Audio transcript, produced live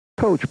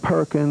Coach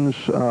Perkins,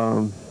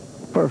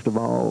 first of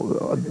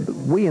all,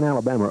 we in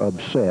Alabama are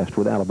obsessed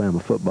with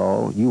Alabama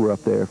football. You were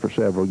up there for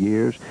several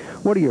years.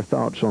 What are your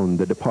thoughts on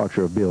the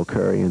departure of Bill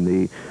Curry and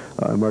the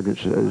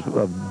emergence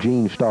of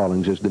Gene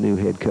Stallings as the new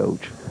head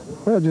coach?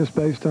 Well, just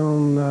based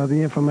on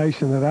the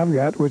information that I've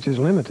got, which is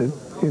limited,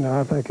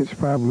 I think it's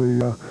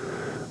probably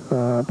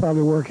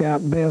work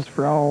out best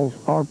for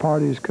all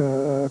parties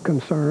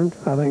concerned.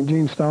 I think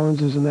Gene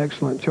Stallings is an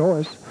excellent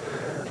choice.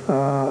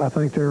 I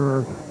think there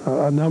are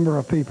a number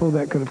of people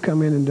that could have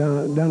come in and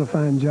done a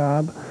fine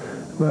job,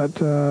 but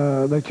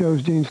they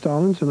chose Gene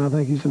Stallings, and I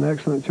think he's an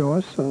excellent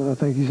choice. I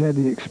think he's had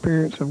the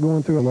experience of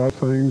going through a lot of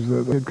things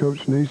that the head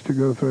coach needs to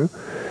go through.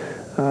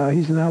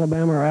 He's an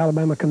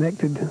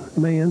Alabama-connected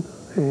man,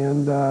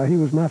 and he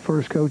was my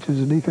first coach as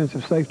a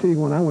defensive safety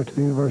when I went to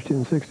the university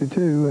in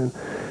 '62, and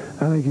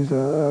I think he's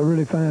a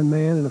really fine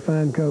man and a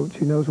fine coach.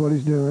 He knows what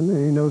he's doing,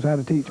 and he knows how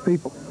to teach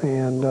people,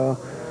 and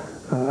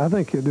I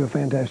think he'll do a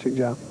fantastic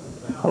job.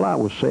 A lot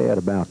was said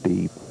about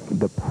the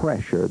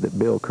pressure that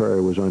Bill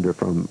Curry was under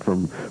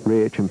from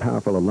rich and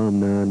powerful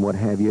alumni and what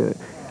have you.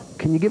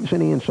 Can you give us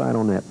any insight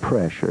on that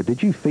pressure?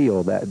 Did you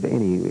feel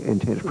any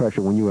intense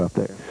pressure when you were up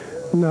there?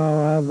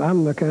 No,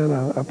 I'm the kind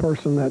of a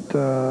person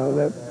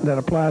that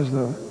applies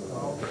the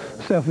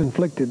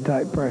self-inflicted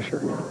type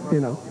pressure,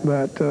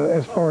 But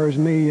as far as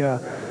me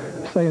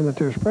saying that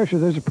there's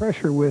a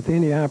pressure with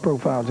any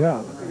high-profile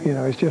job.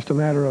 It's just a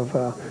matter of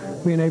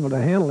being able to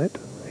handle it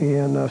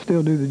and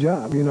still do the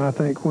job. I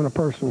think when a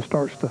person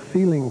starts to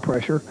feeling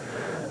pressure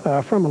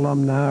from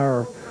alumni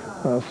or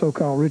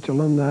so-called rich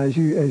alumni, as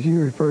you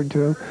referred to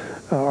them,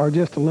 or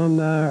just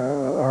alumni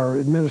or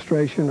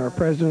administration or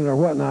president or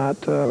whatnot,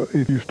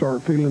 if you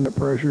start feeling the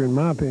pressure, in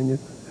my opinion,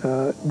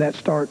 that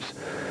starts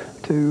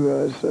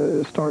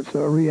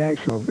a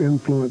reaction of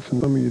influence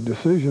in some of your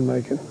decision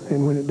making,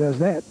 and when it does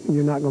that,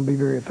 you're not going to be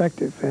very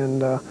effective.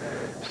 And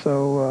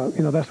so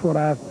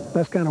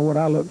that's kind of what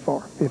I look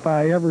for. If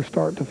I ever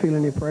start to feel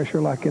any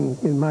pressure, like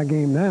in my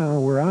game now,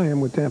 where I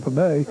am with Tampa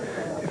Bay,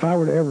 if I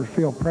were to ever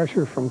feel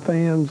pressure from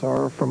fans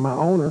or from my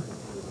owner,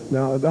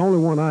 now the only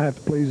one I have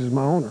to please is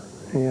my owner.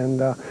 And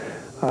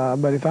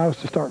but if I was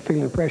to start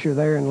feeling pressure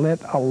there and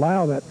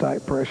allow that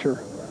type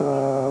pressure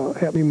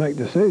help me make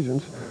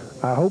decisions,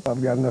 I hope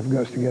I've got enough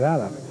guts to get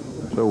out of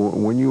it. So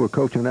when you were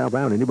coaching in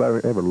Alabama, did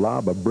anybody ever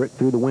lob a brick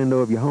through the window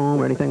of your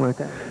home or anything like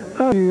that?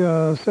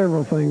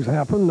 Several things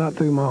happened, not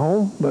through my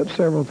home, but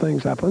several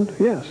things happened,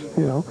 yes,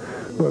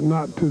 but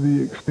not to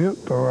the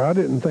extent, or I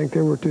didn't think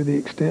they were to the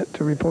extent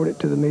to report it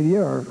to the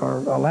media or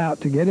allow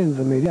it to get into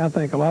the media. I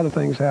think a lot of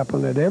things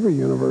happen at every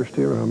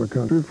university around the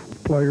country,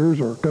 players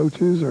or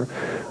coaches or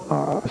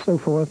so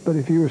forth, but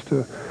if you was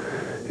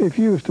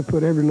to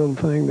put every little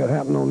thing that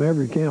happened on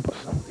every campus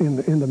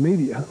in the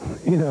media,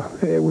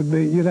 it would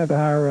be, you'd have to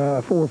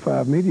hire 4 or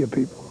 5 media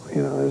people,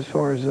 as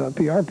far as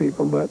PR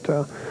people, but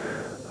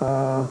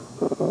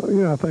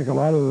I think a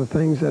lot of the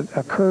things that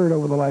occurred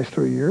over the last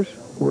 3 years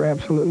were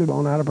absolutely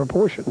blown out of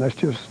proportion. That's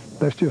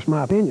just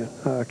my opinion.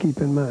 Keep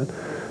in mind,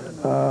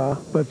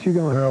 but you're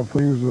going to have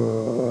things,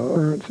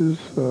 occurrences,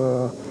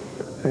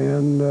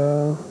 and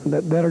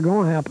that are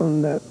going to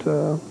happen that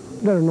are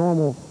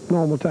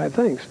normal type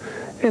things.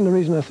 And the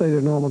reason I say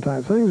they're normal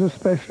type things,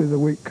 especially the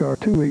week or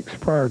 2 weeks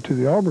prior to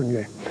the Auburn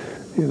game,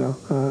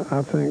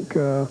 I think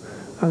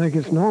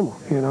it's normal,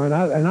 and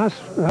I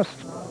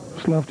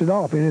sloughed it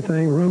off.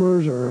 Anything,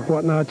 rumors or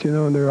whatnot,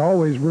 and there are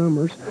always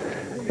rumors.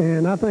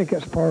 And I think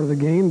that's part of the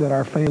game that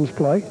our fans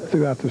play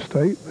throughout the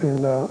state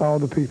and all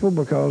the people,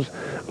 because,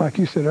 like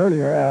you said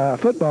earlier,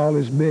 football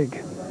is big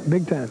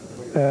time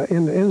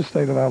in the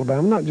state of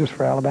Alabama, not just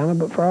for Alabama,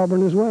 but for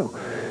Auburn as well.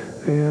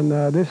 And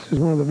this is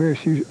one of the very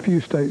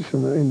few states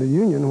in the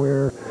union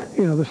where,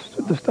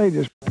 the state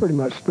is pretty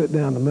much split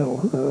down the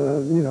middle.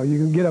 You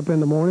can get up in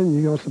the morning,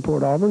 you're going to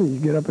support Auburn. You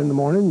get up in the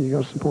morning, you're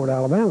going to support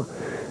Alabama.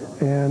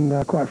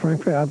 And quite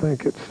frankly, I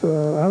think it's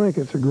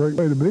a great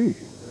way to be,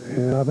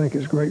 and I think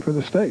it's great for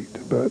the state.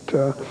 But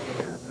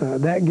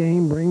that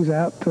game brings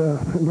out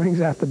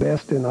the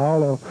best in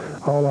all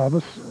of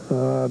us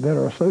that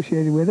are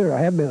associated with it or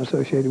have been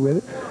associated with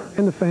it,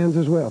 and the fans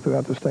as well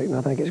throughout the state. And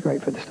I think it's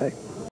great for the state.